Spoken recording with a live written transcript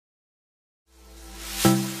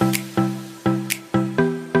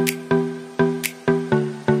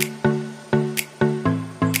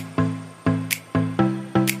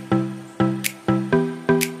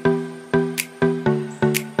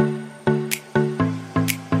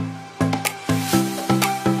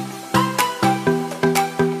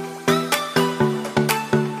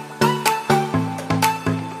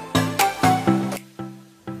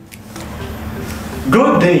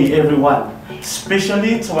day, everyone,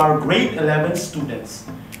 especially to our grade 11 students.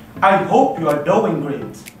 I hope you are doing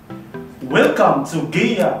great. Welcome to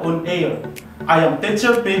GIA on Air. I am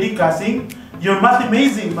teacher Pedi Kasing, your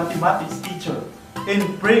amazing mathematics teacher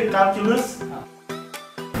in pre-calculus.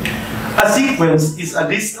 A sequence is a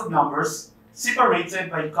list of numbers separated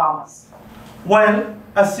by commas, while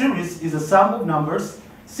a series is a sum of numbers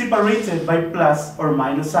separated by plus or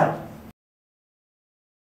minus sign.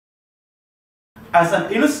 As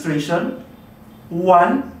an illustration,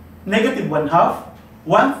 1, negative 1/2,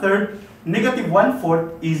 1/3, negative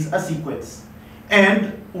 1/4 is a sequence.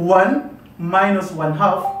 And 1 minus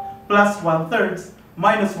 1/2 plus 1/3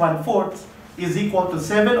 minus 1/4 is equal to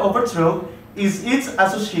 7/12 is its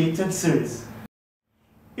associated series.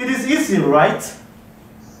 It is easy, right?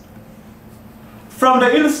 From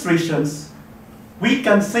the illustrations, we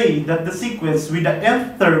can say that the sequence with the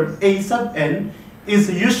nth term a sub n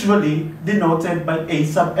is usually denoted by a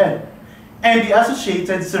sub n, and the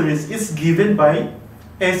associated series is given by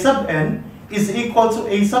a sub n is equal to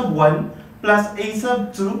a sub 1 plus a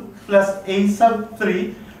sub 2 plus a sub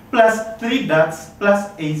 3 plus 3 dots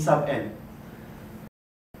plus a sub n.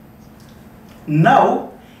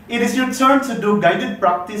 Now, it is your turn to do guided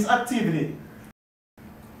practice activity.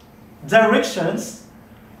 Directions: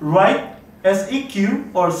 write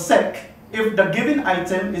SEQ or SEC if the given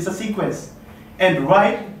item is a sequence, and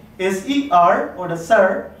write SER or the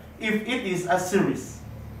SER if it is a series.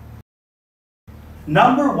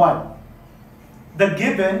 Number 1. The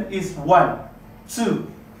given is 1, 2,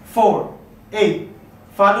 4, 8,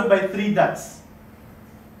 followed by 3 dots.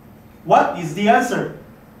 What is the answer?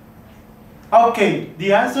 Okay,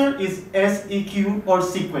 the answer is SEQ or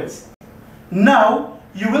sequence. Now,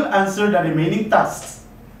 you will answer the remaining tasks.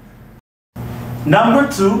 Number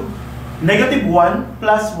 2. Negative 1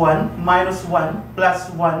 plus 1 minus 1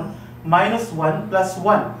 plus 1 minus 1 plus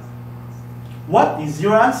 1. What is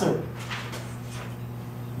your answer?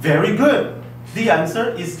 Very good. The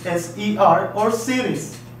answer is SER or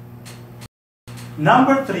series.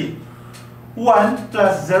 Number 3. 1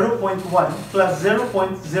 plus 0.1 plus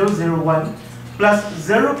 0.001 plus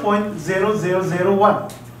 0.0001.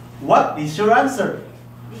 What is your answer?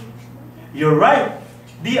 You're right.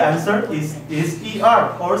 The answer is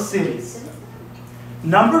SER or series.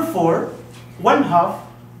 Number 4, 1/2,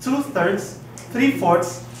 2/3, 3/4,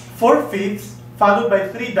 4/5, followed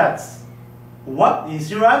by 3 dots. What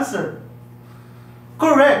is your answer?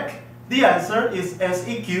 Correct. The answer is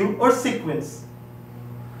SEQ or sequence.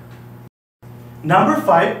 Number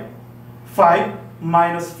 5, 5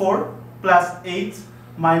 minus 4 plus 8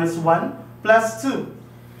 minus 1 plus 2.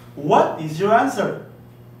 What is your answer?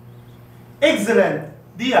 Excellent.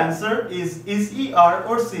 The answer is SER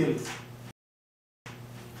or series.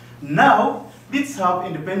 Now, let's have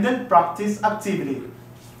independent practice activity.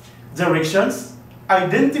 Directions: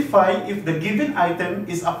 identify if the given item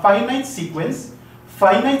is a finite sequence,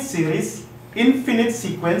 finite series, infinite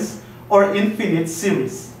sequence, or infinite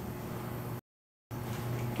series.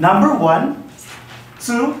 Number 1,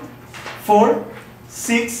 2, 4,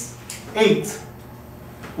 6, 8.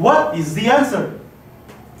 What is the answer?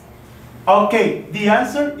 Okay, the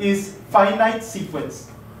answer is finite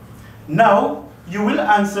sequence. Now, you will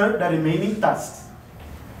answer the remaining tasks.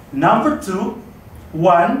 Number 2,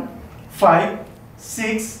 1, 5,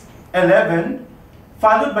 6, 11,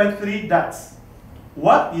 followed by 3 dots.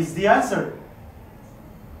 What is the answer?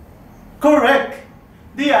 Correct.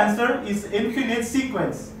 The answer is infinite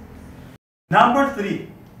sequence. Number 3,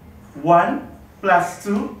 1 plus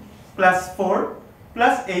 2 plus 4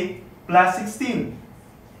 plus 8 plus 16.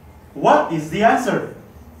 What is the answer?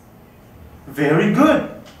 Very good.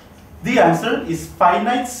 The answer is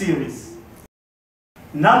finite series.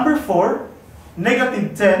 Number 4,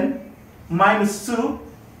 negative 10 minus 2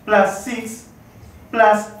 plus 6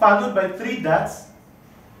 plus followed by 3 dots.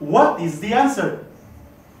 What is the answer?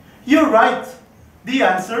 You're right. The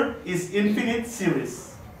answer is infinite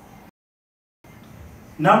series.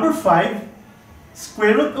 Number 5,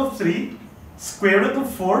 square root of 3, square root of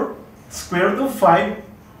 4, square root of 5,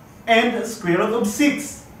 and square root of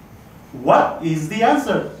 6. What is the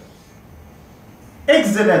answer?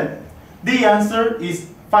 Excellent. The answer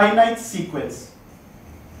is finite sequence.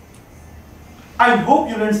 I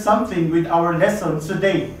hope you learned something with our lesson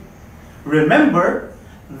today. Remember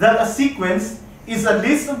that a sequence is a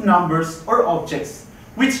list of numbers or objects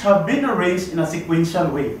which have been arranged in a sequential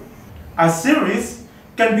way. A series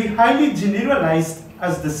can be highly generalized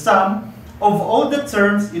as the sum of all the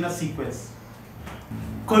terms in a sequence.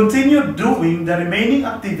 Continue doing the remaining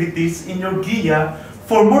activities in your GIA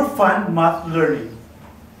for more fun math learning.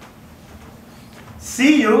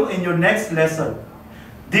 See you in your next lesson.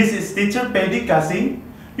 This is Teacher Pedi Kasing,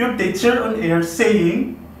 your teacher on air,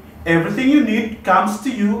 saying, everything you need comes to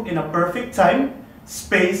you in a perfect time,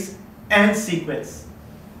 space, and sequence.